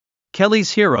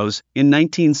Kelly's Heroes, in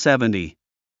 1970.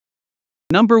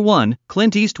 Number 1,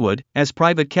 Clint Eastwood, as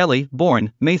Private Kelly,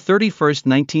 born May 31,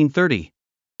 1930.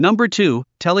 Number 2,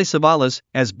 Telly Savalas,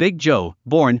 as Big Joe,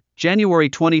 born January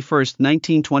 21,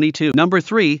 1922. Number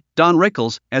 3, Don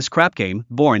Rickles, as Crapgame,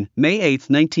 born May 8,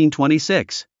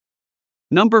 1926.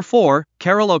 Number 4,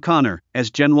 Carroll O'Connor, as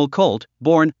General Colt,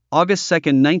 born August 2,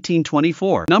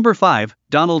 1924. Number 5,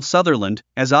 Donald Sutherland,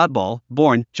 as Oddball,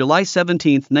 born July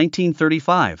 17,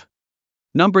 1935.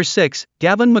 Number 6,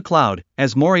 Gavin MacLeod,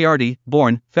 as Moriarty,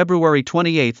 born February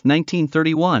 28,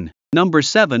 1931. Number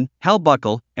 7, Hal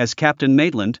Buckley, as Captain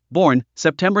Maitland, born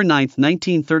September 9,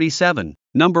 1937.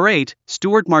 Number 8,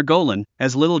 Stuart Margolin,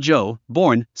 as Little Joe,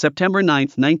 born September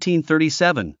 9,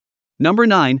 1937. Number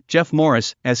 9, Jeff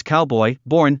Morris, as Cowboy,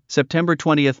 born September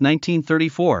 20,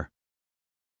 1934.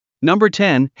 Number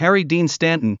 10, Harry Dean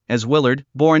Stanton, as Willard,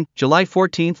 born July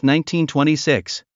 14, 1926.